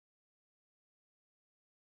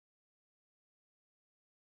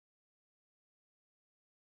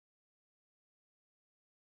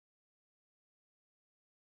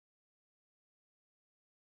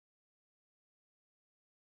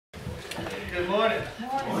Good morning.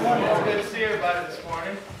 It's good to see everybody this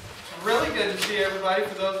morning. It's really good to see everybody.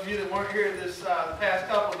 For those of you that weren't here this past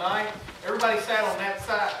couple nights, everybody sat on that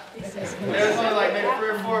side. There's only like maybe 3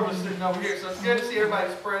 or 4 of us sitting over here, so it's good to see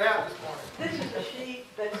everybody spread out this morning. This is a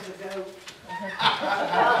sheep, this is a goat.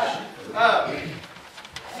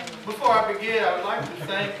 Before I begin, I would like to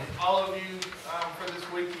thank all of you for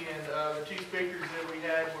this weekend. The 2 speakers that we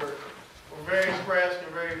had were very impressed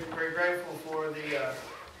and very grateful for the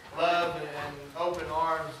love and open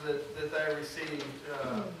arms that they received.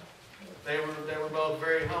 They were both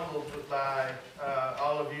very humbled by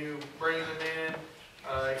all of you bringing them in,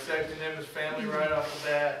 accepting them as family right off the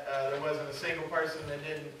bat. There wasn't a single person that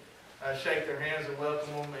didn't shake their hands and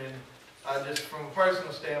welcome them. And just from a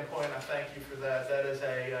personal standpoint, I thank you for that. That is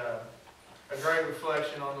a great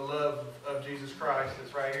reflection on the love of Jesus Christ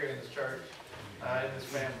that's right here in this church, in this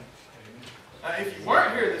family. If you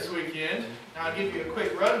weren't here this weekend, I'll give you a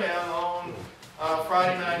quick rundown on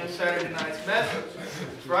Friday night and Saturday night's message.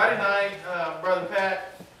 Friday night, Brother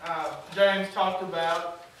Pat James talked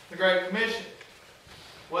about the Great Commission,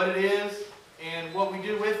 what it is, and what we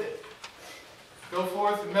do with it. Go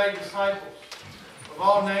forth and make disciples of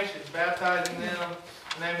all nations, baptizing them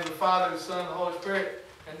in the name of the Father, the Son, and the Holy Spirit,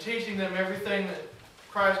 and teaching them everything that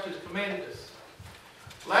Christ has commanded us.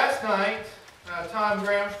 Last night, Tom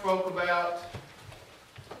Graham spoke about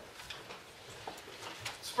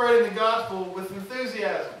spreading the gospel with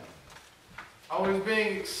enthusiasm, always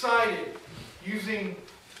being excited, using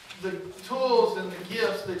the tools and the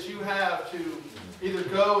gifts that you have to either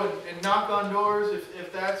go and knock on doors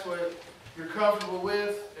if that's what you're comfortable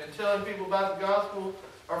with, and telling people about the gospel,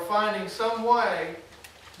 or finding some way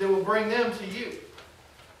that will bring them to you,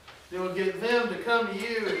 that will get them to come to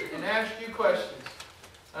you and ask you questions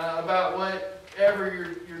about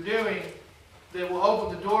whatever you're doing, that will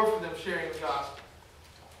open the door for them sharing the gospel.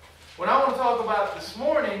 What I want to talk about this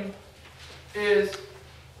morning is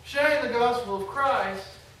sharing the gospel of Christ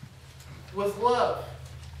with love.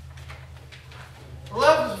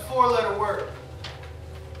 Love is a 4-letter word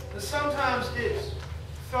that sometimes gets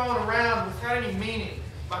thrown around without any meaning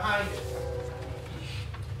behind it.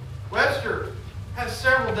 Webster has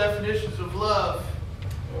several definitions of love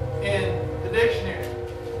in the dictionary.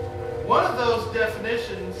 One of those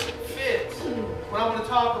definitions fits what I'm going to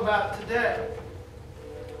talk about today.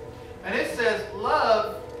 And it says,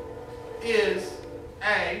 love is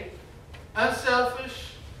a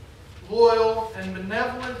unselfish, loyal, and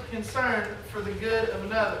benevolent concern for the good of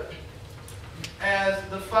another, as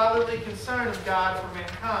the fatherly concern of God for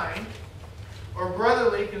mankind, or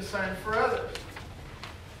brotherly concern for others.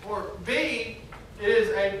 Or B, it is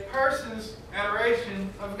a person's adoration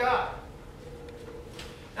of God.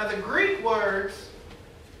 Now the Greek words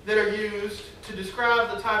that are used to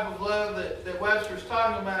describe the type of love that Webster's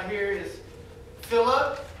talking about here is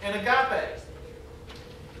Phillip and agape.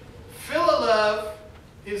 Philolove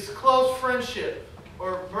is close friendship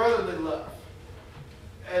or brotherly love,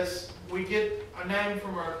 as we get our name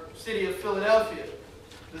from our city of Philadelphia,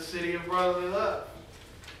 the city of brotherly love.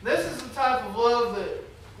 This is the type of love that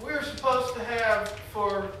we're supposed to have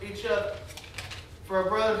for each other, for our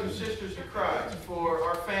brothers and sisters in Christ, for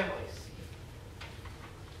our families.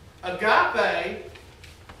 Agape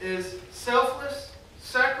is selfless,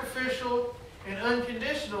 sacrificial, and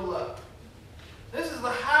unconditional love. This is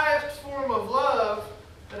the highest form of love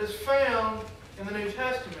that is found in the New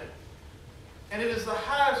Testament. And it is the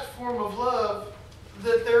highest form of love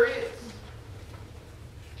that there is.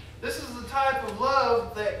 This is the type of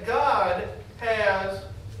love that God has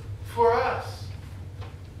for us.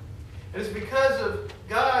 It is because of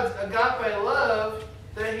God's agape love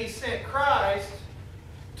that He sent Christ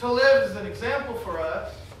to live as an example for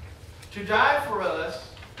us, to die for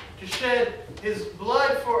us, to shed His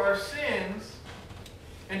blood for our sins,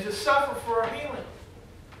 and to suffer for our healing.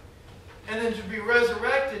 And then to be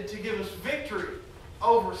resurrected to give us victory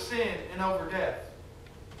over sin and over death.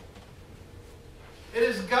 It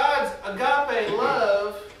is God's agape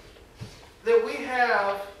love that we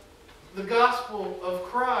have the gospel of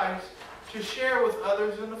Christ to share with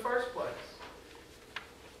others in the first place.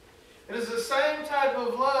 It is the same type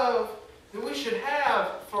of love that we should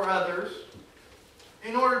have for others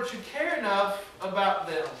in order to care enough about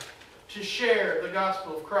them to share the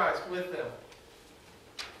gospel of Christ with them.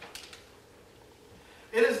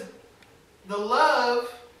 It is the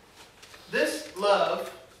love, this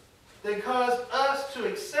love, that caused us to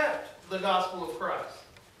accept the gospel of Christ.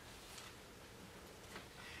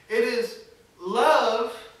 It is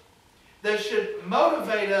love that should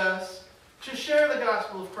motivate us to share the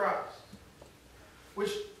gospel of Christ,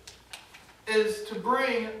 which is to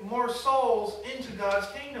bring more souls into God's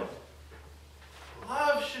kingdom.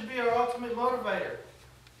 love should be our ultimate motivator.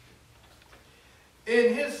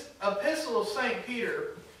 In his epistle of St.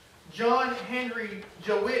 Peter, John Henry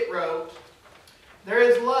Jowett wrote, "There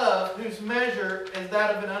is love whose measure is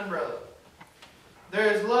that of an umbrella.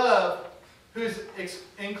 There is love whose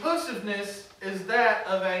inclusiveness is that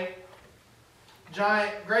of a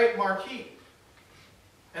giant great marquee.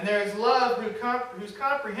 And there is love whose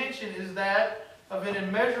comprehension is that of an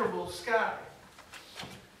immeasurable sky."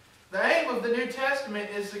 The aim of the New Testament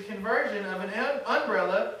is the conversion of an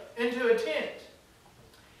umbrella into a tent,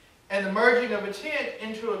 and the merging of a tent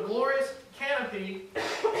into a glorious canopy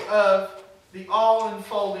of the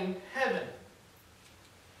all-enfolding heaven.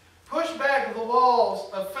 Push back the walls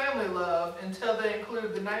of family love until they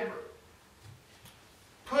include the neighbor.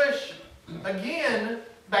 Push again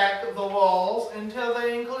back the walls until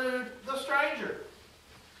they include the stranger.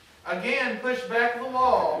 Again, push back the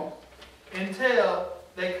wall until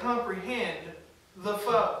they comprehend the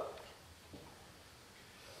foe.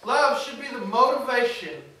 Love should be the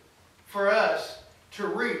motivation for us to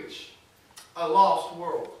reach a lost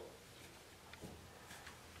world.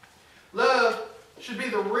 Love should be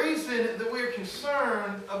the reason that we're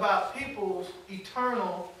concerned about people's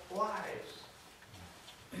eternal lives.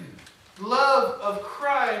 Love of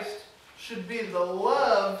Christ should be the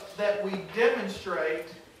love that we demonstrate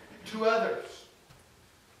to others.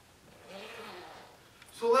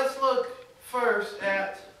 So let's look first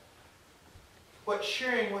at what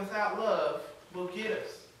sharing without love will get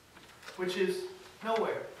us, which is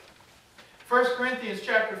nowhere. 1 Corinthians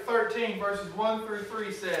chapter 13, verses 1 through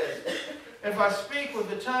 3 says, "If I speak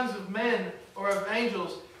with the tongues of men or of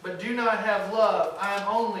angels, but do not have love, I am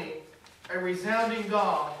only a resounding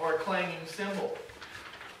gong or a clanging cymbal.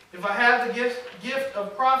 If I have the gift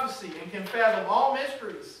of prophecy and can fathom all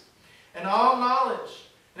mysteries and all knowledge,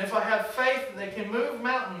 and if I have faith that can move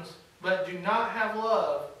mountains, but do not have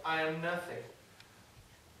love, I am nothing.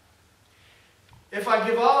 If I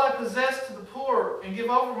give all I possess to the poor and give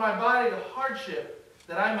over my body to hardship,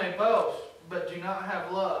 that I may boast, but do not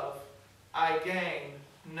have love, I gain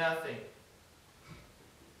nothing."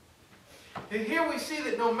 And here we see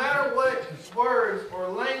that no matter what words or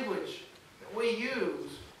language that we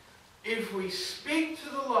use, if we speak to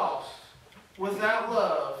the lost without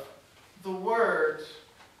love, the words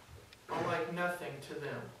are like nothing to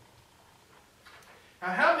them. Now,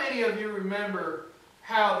 how many of you remember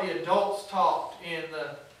how the adults talked in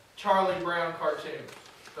the Charlie Brown cartoons,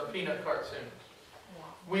 the Peanut cartoons?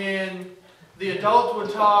 When the adults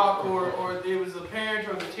would talk, or it was the parent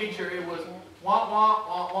or the teacher, it was womp womp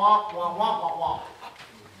womp womp womp womp womp womp.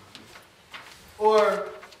 Or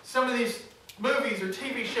some of these movies or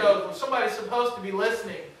TV shows where somebody's supposed to be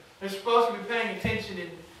listening, they're supposed to be paying attention,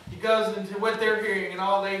 and it goes into what they're hearing, and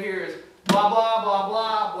all they hear is blah blah blah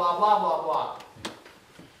blah blah blah blah blah.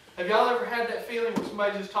 Have y'all ever had that feeling where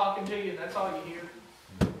somebody's just talking to you and that's all you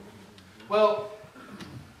hear? Well,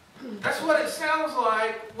 that's what it sounds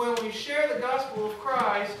like when we share the gospel of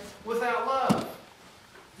Christ without love.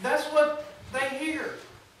 That's what they hear.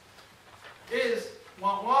 Is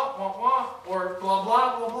wah wah wah wah or blah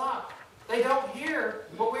blah blah blah. They don't hear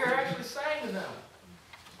what we are actually saying to them.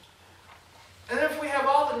 And if we have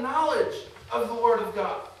all the knowledge of the Word of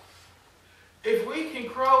God, if we can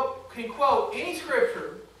quote any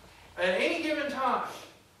scripture at any given time,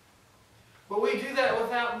 but we do that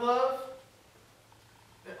without love,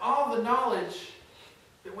 then all the knowledge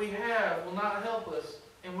that we have will not help us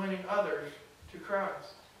in winning others to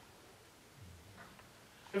Christ.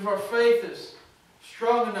 If our faith is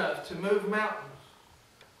strong enough to move mountains,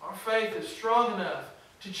 our faith is strong enough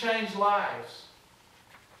to change lives,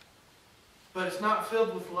 but it's not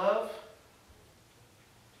filled with love,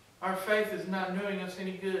 our faith is not doing us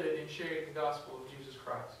any good in sharing the gospel of Jesus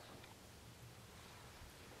Christ.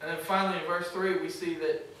 And then finally in verse 3 we see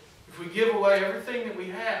that if we give away everything that we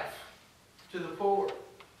have to the poor,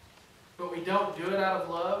 but we don't do it out of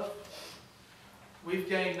love, we've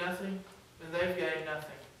gained nothing and they've gained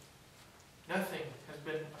nothing. Nothing has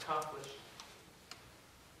been accomplished.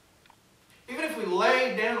 Even if we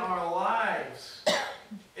lay down our lives,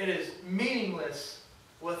 it is meaningless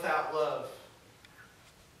without love.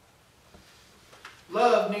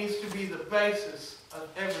 Love needs to be the basis of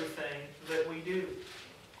everything that we do.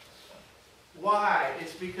 Why?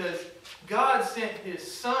 It's because God sent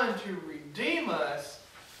His Son to redeem us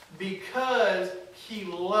because He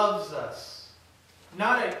loves us.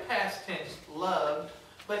 Not a past tense loved,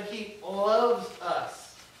 but He loves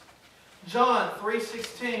us. John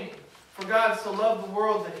 3:16, "For God so loved the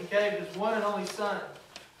world that He gave His one and only Son.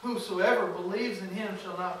 Whosoever believes in Him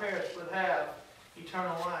shall not perish, but have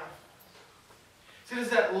eternal life." See, it is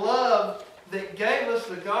that love that gave us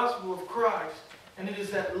the gospel of Christ, and it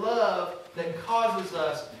is that love that causes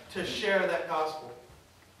us to share that gospel.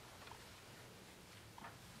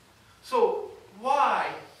 So, why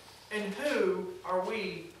and who are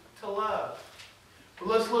we to love?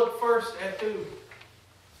 Well, let's look first at who.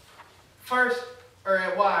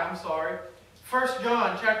 At why, I'm sorry. 1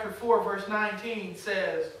 John chapter 4, verse 19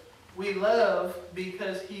 says, we love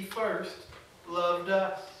because He first loved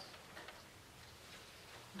us.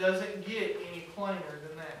 Doesn't get any plainer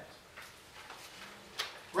than that.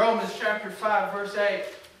 Romans chapter 5, verse 8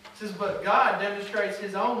 says, but God demonstrates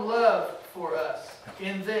His own love for us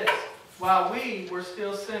in this: while we were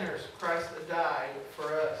still sinners, Christ died for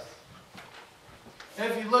us. Now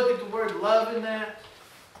if you look at the word love in that,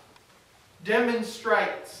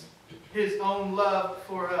 demonstrates His own love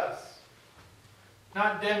for us.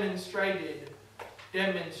 Not demonstrated,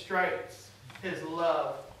 demonstrates His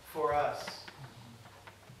love for us.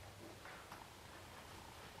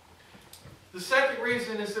 The second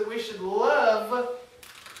reason is that we should love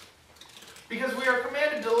because we are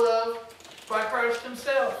commanded to love by Christ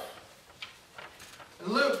Himself.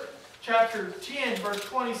 In Luke chapter 10, verse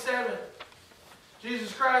 27,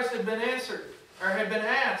 Jesus Christ had been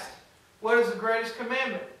asked, what is the greatest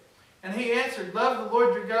commandment? And He answered, love the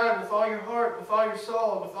Lord your God with all your heart, with all your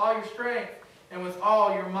soul, with all your strength, and with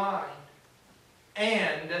all your mind.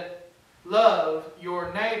 And love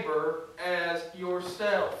your neighbor as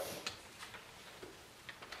yourself.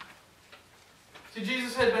 See,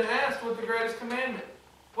 Jesus had been asked what the greatest commandment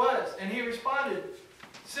was, and He responded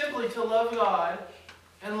simply to love God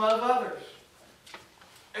and love others.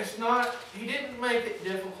 He didn't make it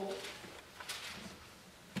difficult.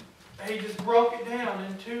 He just broke it down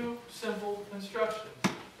in two simple instructions.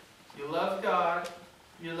 You love God,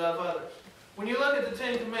 you love others. When you look at the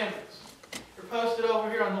Ten Commandments, they're posted over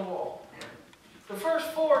here on the wall. The first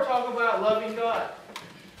four talk about loving God.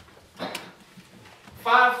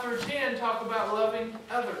 5 through 10 talk about loving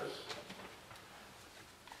others.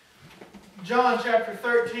 John chapter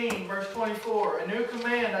 13, verse 24. A new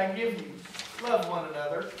command I give you. Love one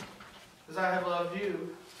another as I have loved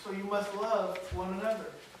you. So you must love one another.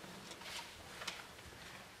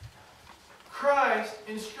 Christ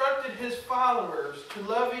instructed His followers to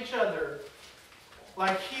love each other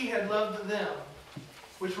like He had loved them,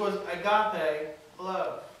 which was agape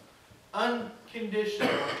love. Unconditional,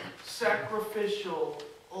 sacrificial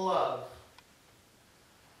love.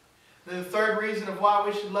 Then the third reason of why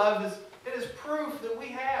we should love is it is proof that we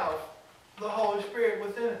have the Holy Spirit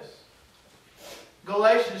within us.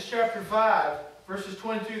 Galatians chapter 5, verses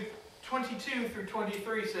 22 through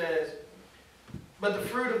 23 says, but the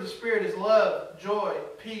fruit of the Spirit is love, joy,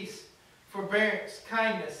 peace, forbearance,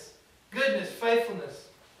 kindness, goodness, faithfulness,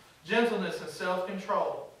 gentleness, and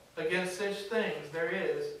self-control. Against such things there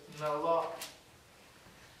is no law.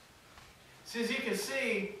 See, as you can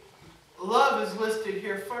see, love is listed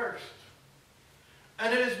here first.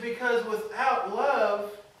 And it is because without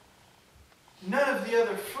love, none of the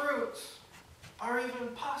other fruits are even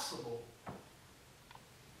possible.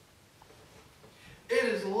 It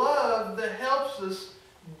is love that helps us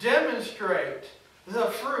demonstrate the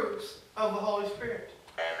fruits of the Holy Spirit.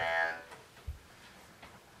 Amen.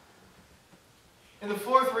 And the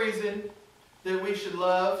fourth reason that we should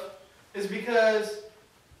love is because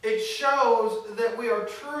it shows that we are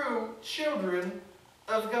true children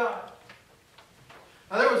of God.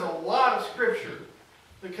 Now there was a lot of scripture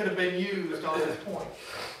that could have been used on this point.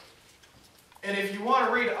 And if you want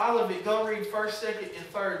to read all of it, go read 1st, 2nd,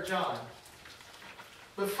 and 3rd John.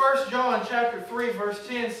 But 1 John chapter 3, verse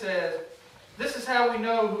 10 says, this is how we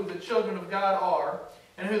know who the children of God are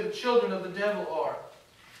and who the children of the devil are.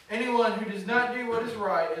 Anyone who does not do what is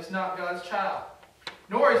right is not God's child,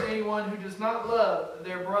 nor is anyone who does not love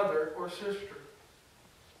their brother or sister.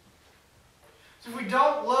 So if we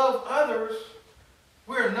don't love others,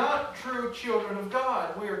 we are not true children of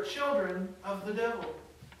God. We are children of the devil.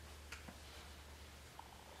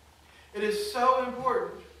 It is so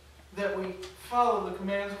important that we follow the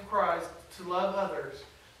commands of Christ to love others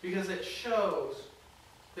because it shows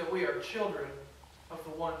that we are children of the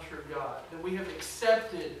one true God, that we have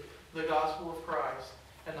accepted the gospel of Christ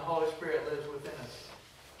and the Holy Spirit lives within us.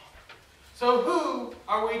 So who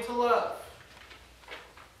are we to love?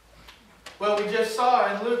 Well, we just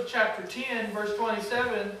saw in Luke chapter 10, verse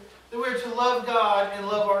 27, that we are to love God and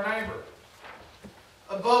love our neighbor.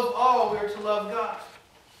 Above all, we are to love God.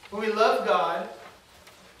 When we love God,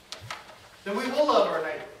 then we will love our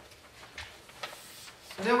neighbor.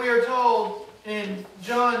 And then we are told in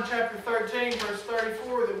John chapter 13, verse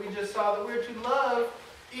 34, that we just saw, that we are to love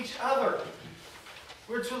each other.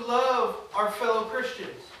 We're to love our fellow Christians.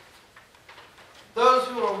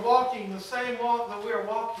 who are walking the same walk that we are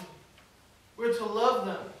walking. We're to love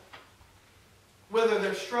them. Whether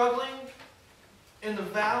they're struggling in the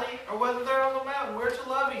valley or whether they're on the mountain, we're to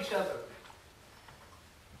love each other.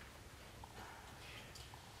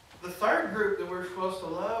 The third group that we're supposed to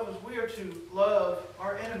love is we are to love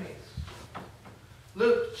our enemies.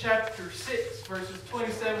 Luke chapter 6, verses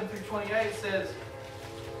 27 through 28 says,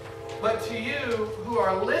 "But to you who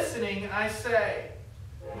are listening, I say,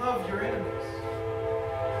 love your enemies.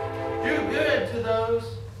 Do good to those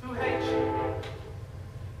who hate you.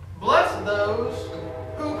 Bless those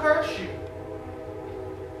who curse you.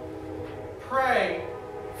 Pray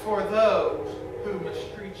for those who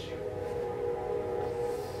mistreat you."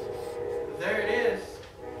 There it is.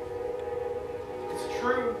 It's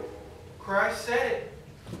true. Christ said it.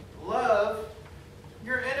 Love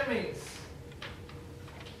your enemies.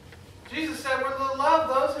 Jesus said we're to love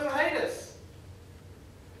those who hate us.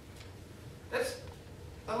 That's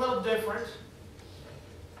a little different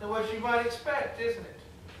than what you might expect, isn't it?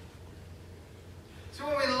 So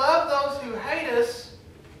when we love those who hate us,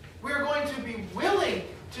 we're going to be willing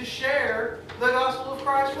to share the gospel of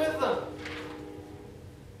Christ with them.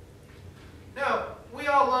 Now, we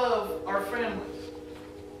all love our families.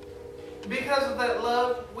 Because of that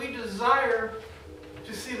love, we desire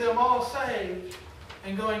to see them all saved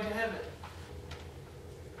and going to heaven.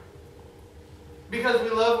 Because we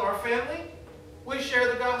love our family, we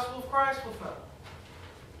share the gospel of Christ with them.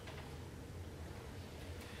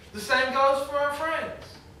 The same goes for our friends.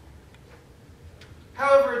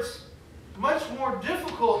 However, it's much more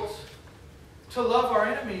difficult to love our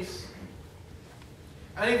enemies,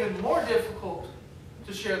 and even more difficult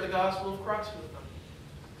to share the gospel of Christ with them.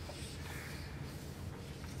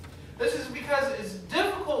 This is because it's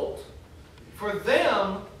difficult for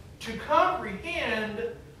them to comprehend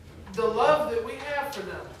the love that we have for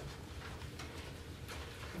them.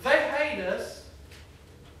 They hate us.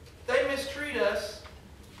 They mistreat us.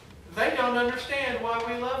 They don't understand why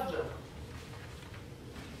we love them.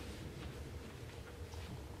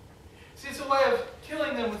 See, it's a way of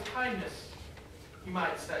killing them with kindness, you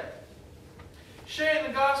might say. Sharing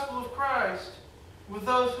the gospel of Christ with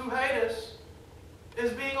those who hate us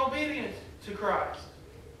is being obedient to Christ.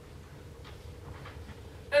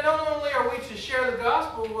 And not only are we to share the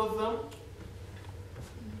gospel with them,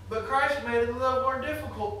 but Christ made it a little more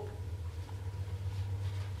difficult.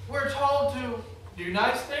 We're told to do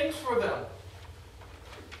nice things for them.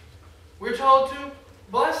 We're told to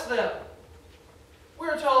bless them.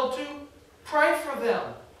 We're told to pray for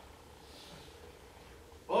them.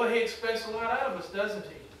 Boy, He expects a lot out of us, doesn't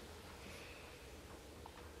He?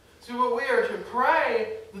 So we are to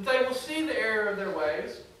pray that they will see the error of their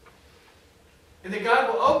ways, and that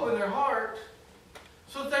God will open their heart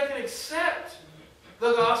so that they can accept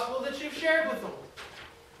the gospel that you've shared with them.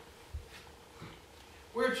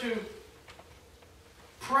 We're to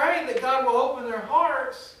pray that God will open their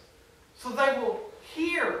hearts so they will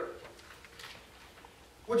hear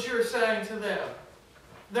what you're saying to them.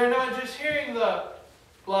 They're not just hearing the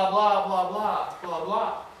blah, blah, blah, blah, blah,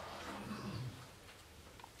 blah.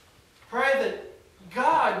 Pray that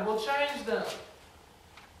God will change them.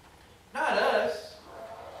 Not us.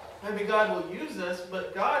 Maybe God will use us,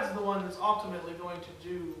 but God's the one that's ultimately going to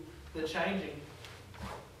do the changing.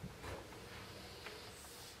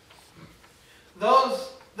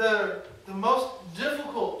 Those that are the most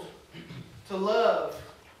difficult to love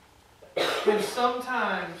can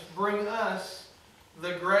sometimes bring us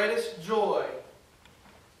the greatest joy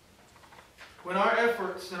when our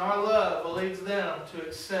efforts and our love leads them to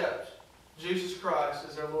accept Jesus Christ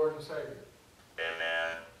as their Lord and Savior.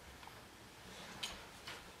 Amen.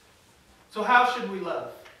 So how should we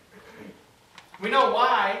love? We know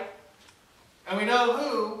why, and we know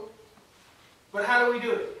who, but how do we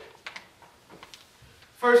do it?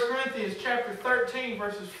 1 Corinthians chapter 13,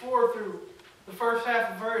 verses 4 through the first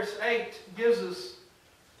half of verse 8 gives us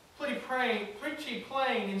pretty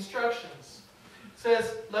plain instructions. It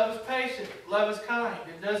says, love is patient, love is kind.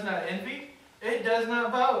 It does not envy, it does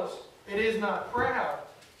not boast, it is not proud.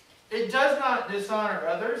 It does not dishonor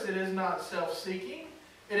others, it is not self-seeking,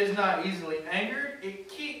 it is not easily angered, it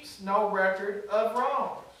keeps no record of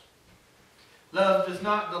wrongs. Love does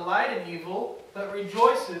not delight in evil, but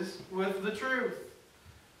rejoices with the truth.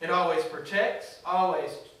 It always protects, always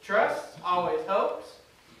trusts, always hopes,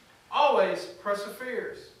 always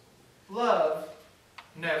perseveres. Love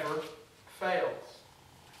never fails.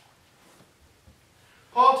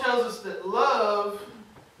 Paul tells us that love,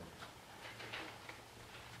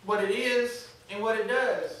 what it is and what it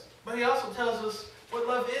does. But he also tells us what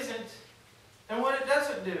love isn't and what it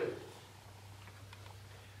doesn't do.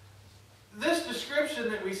 This description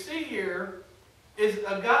that we see here is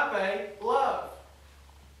agape love.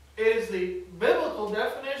 It is the biblical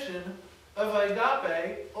definition of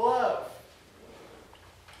agape love.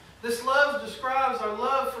 This love describes our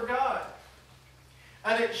love for God.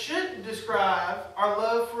 And it should describe our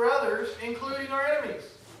love for others, including our enemies.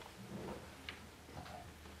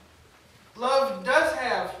 Love does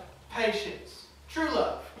have patience. True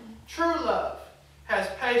love. True love has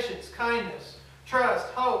patience, kindness, trust,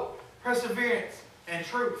 hope, perseverance, and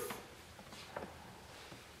truth.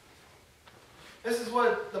 This is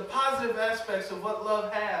what the positive aspects of what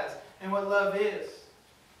love has and what love is.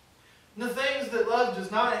 And the things that love does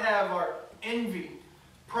not have are envy,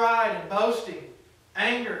 pride and boasting,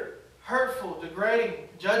 anger, hurtful, degrading,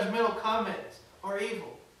 judgmental comments, or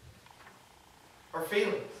evil, or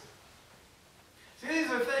feelings. See, these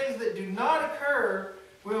are things that do not occur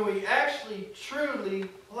when we actually truly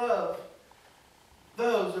love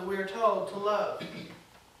those that we are told to love.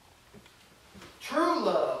 True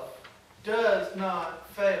love does not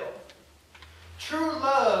fail. True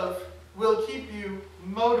love will keep you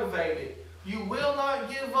motivated. You will not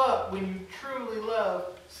give up when you truly love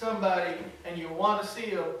somebody and you want to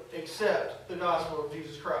see them accept the gospel of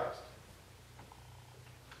Jesus Christ.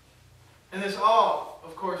 And this all,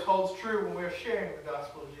 of course, holds true when we're sharing the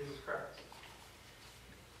gospel of Jesus Christ.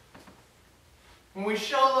 When we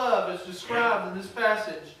show love as described in this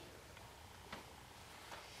passage,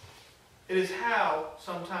 it is how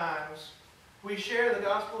sometimes we share the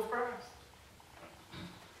gospel of Christ.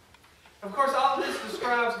 Of course, all of this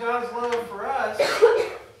describes God's love for us,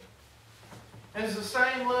 and it's the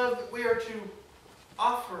same love that we are to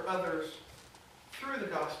offer others through the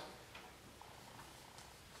gospel.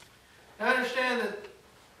 Now, I understand that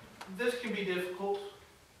this can be difficult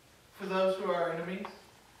for those who are enemies,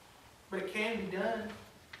 but it can be done.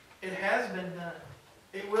 It has been done.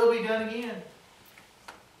 It will be done again.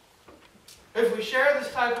 If we share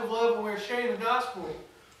this type of love when we're sharing the gospel,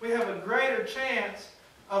 we have a greater chance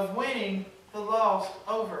of winning the lost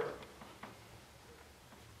over.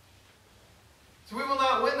 So we will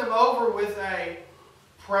not win them over with a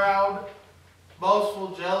proud,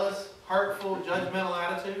 boastful, jealous, hurtful, judgmental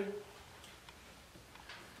attitude.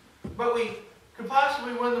 But we could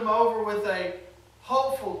possibly win them over with a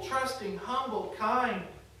hopeful, trusting, humble, kind,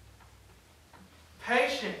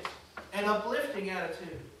 patient, and uplifting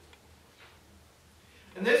attitude.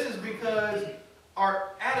 And this is because our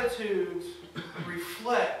attitudes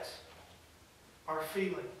reflect our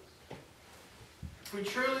feelings. If we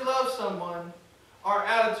truly love someone, our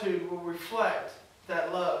attitude will reflect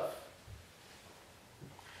that love.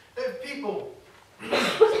 If people,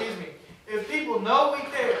 if people know we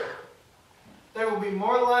care, they will be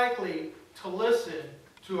more likely to listen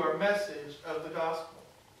to our message of the gospel.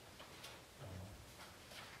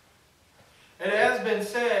 It has been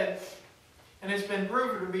said, and it's been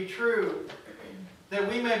proven to be true, that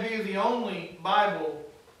we may be the only Bible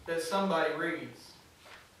that somebody reads.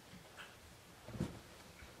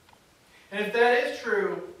 And if that is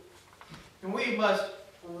true, then we must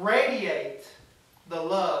radiate the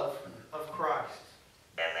love of Christ.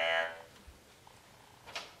 Amen.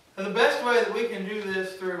 And the best way that we can do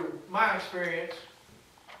this, through my experience,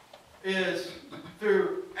 is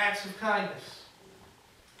through acts of kindness.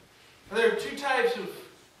 There are two types of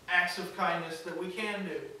acts of kindness that we can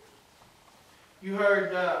do. You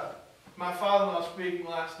heard my father-in-law speaking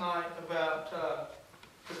last night about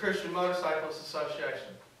the Christian Motorcyclists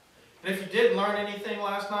Association. And if you didn't learn anything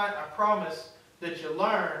last night, I promise that you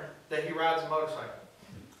learned that he rides a motorcycle.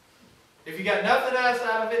 If you got nothing else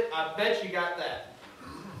out of it, I bet you got that.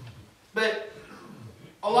 But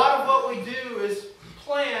a lot of what we do is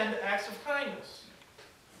planned acts of kindness.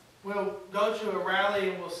 We'll go to a rally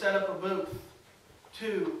and we'll set up a booth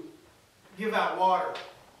to give out water,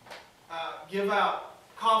 give out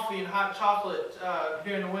coffee and hot chocolate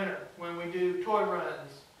during the winter when we do toy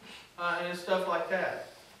runs and stuff like that.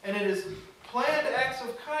 And it is planned acts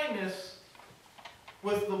of kindness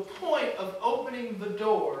with the point of opening the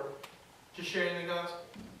door to sharing the gospel.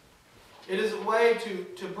 It is a way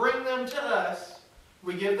to bring them to us.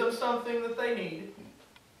 We give them something that they need.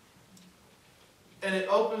 And it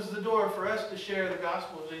opens the door for us to share the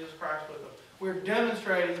gospel of Jesus Christ with them. We're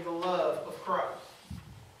demonstrating the love of Christ.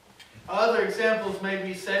 Other examples may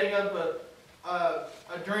be setting up a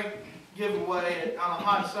drink giveaway on a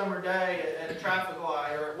hot summer day at a traffic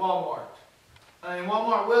light or at Walmart. And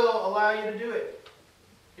Walmart will allow you to do it.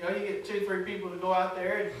 You know, you get 2-3 people to go out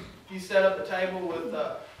there, and you set up a table with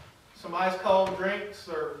some ice cold drinks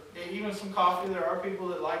or even some coffee. There are people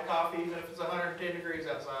that like coffee even if it's 110 degrees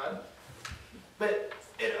outside. But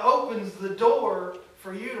it opens the door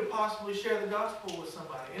for you to possibly share the gospel with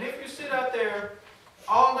somebody. And if you sit out there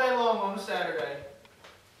all day long on a Saturday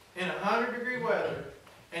in 100-degree weather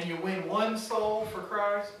and you win one soul for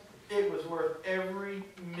Christ, it was worth every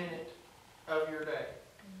minute of your day.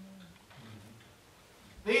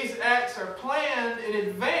 These acts are planned in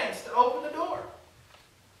advance to open the door.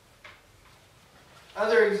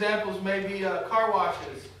 Other examples may be car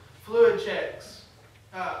washes, fluid checks,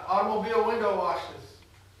 automobile window washes,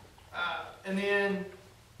 and then,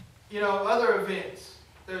 other events.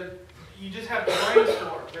 You just have to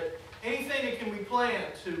brainstorm. But anything that can be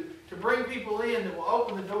planned to bring people in that will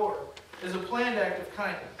open the door is a planned act of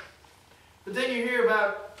kindness. But then you hear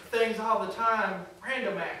about things all the time,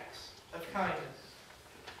 random acts of kindness.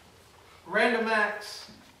 Random acts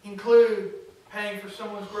include paying for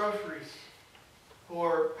someone's groceries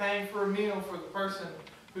or paying for a meal for the person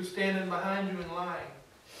who's standing behind you in line.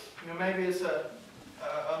 Maybe it's a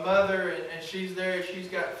mother and she's there, she's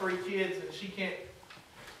got 3 kids and she can't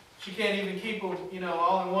even keep them,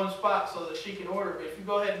 all in one spot so that she can order. But if you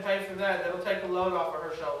go ahead and pay for that, that'll take a load off of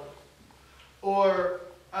her shoulders. Or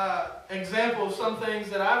example of some things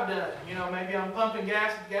that I've done. Maybe I'm pumping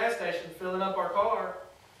gas at the gas station, filling up our car,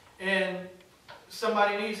 and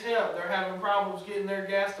somebody needs help. They're having problems getting their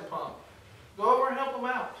gas to pump. Go over and help them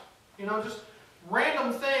out. Just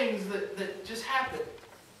random things that just happen.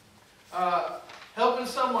 Helping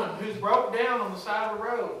someone who's broke down on the side of the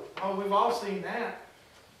road. Oh, we've all seen that.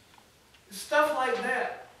 Stuff like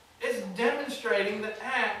that. It's demonstrating the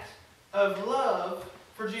act of love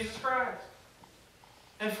for Jesus Christ.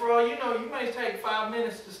 And for all you know, you may take 5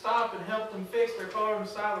 minutes to stop and help them fix their car on the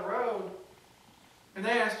side of the road. And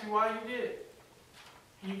they ask you why you did it.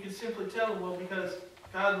 And you can simply tell them, well, because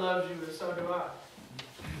God loves you and so do I.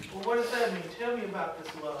 Well, what does that mean? Tell me about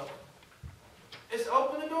this love. It's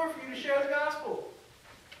open the door for you to share the gospel.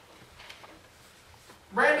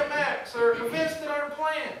 Random acts or events that aren't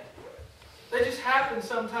planned. They just happen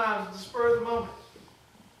sometimes at the spur of the moment.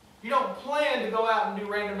 You don't plan to go out and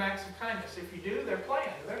do random acts of kindness. If you do, they're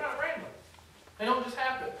planned. They're not random. They don't just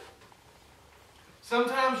happen.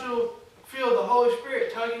 Sometimes you'll feel the Holy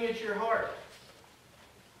Spirit tugging at your heart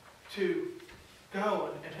to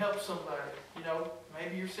go and help somebody.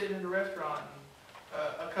 Maybe you're sitting in a restaurant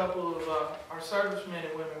and a couple of our servicemen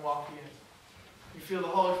and women walk in. You feel the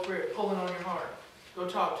Holy Spirit pulling on your heart. Go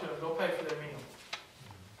talk to them. Go pay for their meal.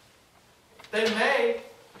 They may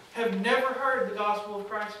have never heard the gospel of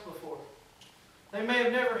Christ before. They may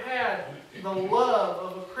have never had the love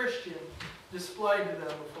of a Christian displayed to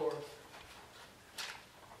them before.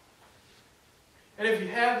 And if you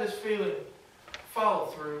have this feeling, follow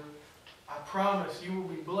through. I promise you will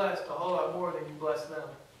be blessed a whole lot more than you bless them.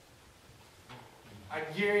 I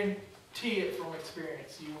guarantee it from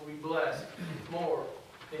experience. You will be blessed more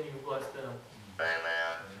than you will bless them.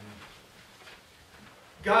 Amen.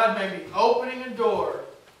 God may be opening a door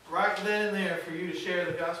right then and there for you to share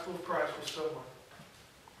the gospel of Christ with someone.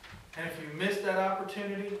 And if you miss that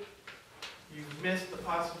opportunity, you've missed the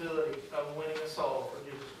possibility of winning a soul for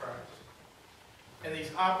Jesus Christ. And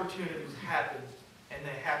these opportunities happen, and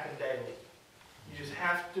they happen daily. You just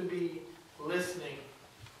have to be listening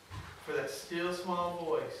for that still small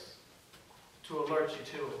voice to alert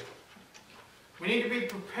you to it. We need to be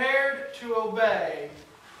prepared to obey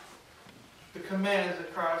the commands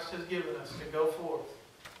that Christ has given us to go forth.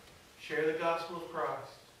 Share the gospel of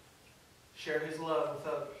Christ. Share His love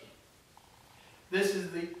with others. This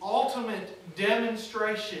is the ultimate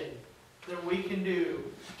demonstration that we can do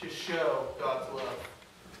to show God's love.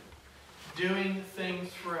 Doing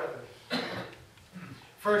things for others.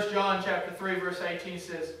 1 John chapter 3 verse 18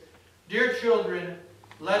 says, "Dear children,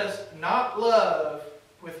 let us not love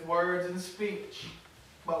with words and speech,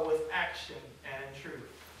 but with action and truth."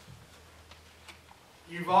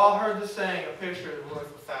 You've all heard the saying, a picture is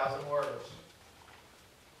worth 1,000 words.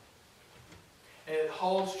 And it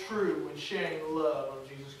holds true when sharing the love of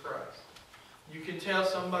Jesus Christ. You can tell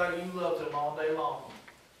somebody you love them all day long,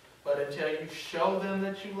 but until you show them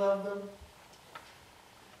that you love them,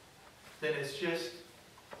 then it's just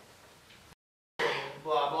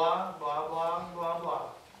blah, blah, blah, blah, blah, blah.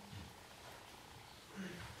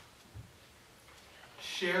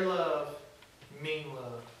 Share love, mean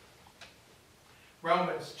love.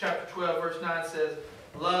 Romans chapter 12 verse 9 says,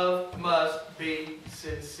 "Love must be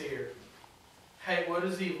sincere. Hate what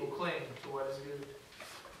is evil, cling to what is good."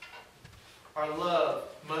 Our love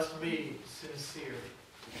must be sincere.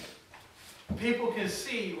 People can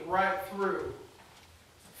see right through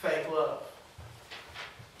fake love.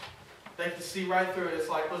 They can see right through it. It's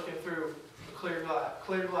like looking through a clear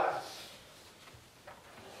glass.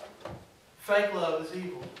 Fake love is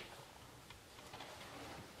evil.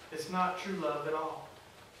 it's not true love at all.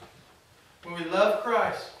 When we love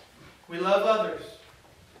Christ, we love others,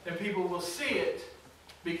 then people will see it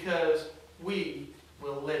because we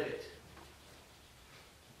will live it.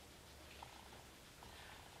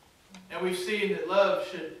 And we've seen that love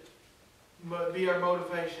should be our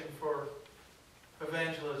motivation for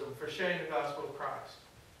evangelism, for sharing the gospel of Christ.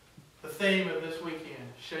 The theme of this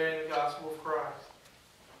weekend, sharing the gospel of Christ.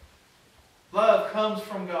 Love comes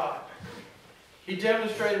from God. He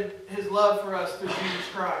demonstrated His love for us through Jesus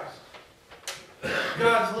Christ.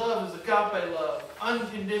 God's love is agape love,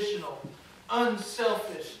 unconditional,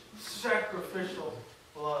 unselfish, sacrificial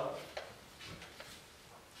love.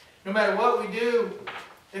 No matter what we do,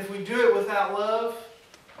 if we do it without love,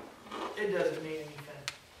 it doesn't mean anything.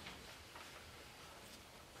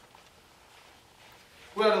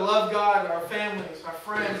 We ought to love God, our families, our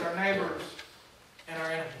friends, our neighbors, and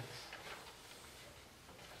our enemies.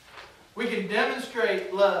 We can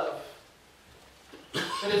demonstrate love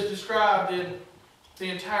that is described in the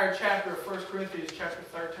entire chapter of 1 Corinthians chapter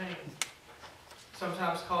 13,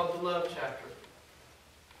 sometimes called the love chapter.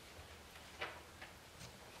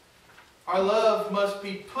 Our love must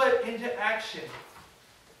be put into action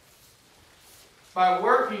by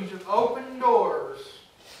working to open doors,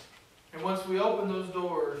 and once we open those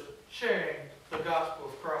doors, sharing the gospel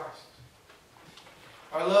of Christ.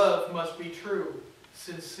 Our love must be true,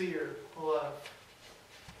 sincere love.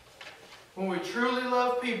 When we truly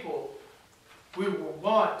love people, we will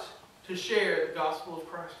want to share the gospel of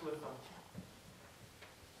Christ with them.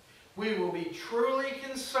 We will be truly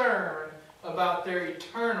concerned about their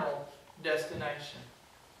eternal destination.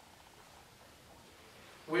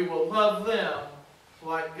 We will love them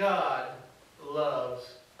like God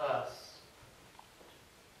loves us.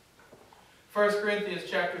 1 Corinthians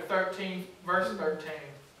chapter 13, verse 13.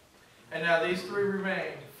 And now these three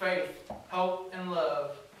remain, faith, hope, and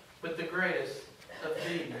love, but the greatest of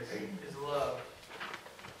these is love.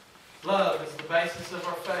 Love is the basis of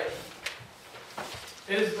our faith.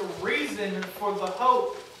 It is the reason for the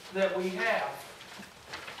hope that we have.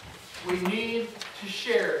 We need to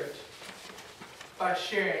share it by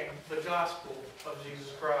sharing the gospel of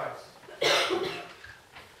Jesus Christ.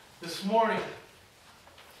 This morning,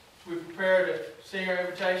 we prepare to sing our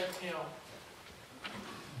invitation hymn.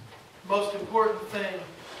 Most important thing,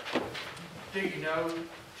 do you know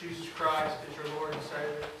Jesus Christ is your Lord and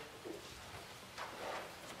Savior?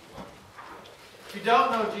 If you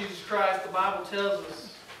don't know Jesus Christ, the Bible tells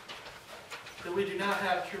us that we do not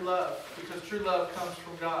have true love, because true love comes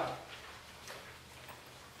from God.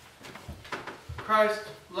 Christ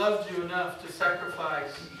loved you enough to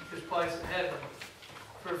sacrifice His place in heaven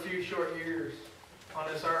for a few short years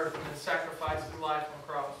on this earth and then sacrifice His life on the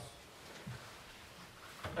cross.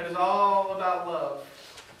 It is all about love.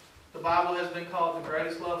 The Bible has been called the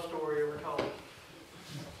greatest love story ever told.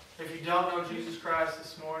 If you don't know Jesus Christ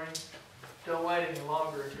this morning, don't wait any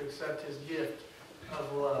longer to accept His gift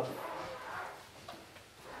of love.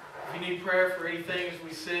 If you need prayer for anything as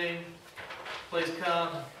we sing, please come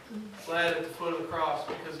glad at the foot of the cross,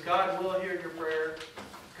 because God will hear your prayer.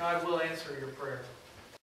 God will answer your prayer.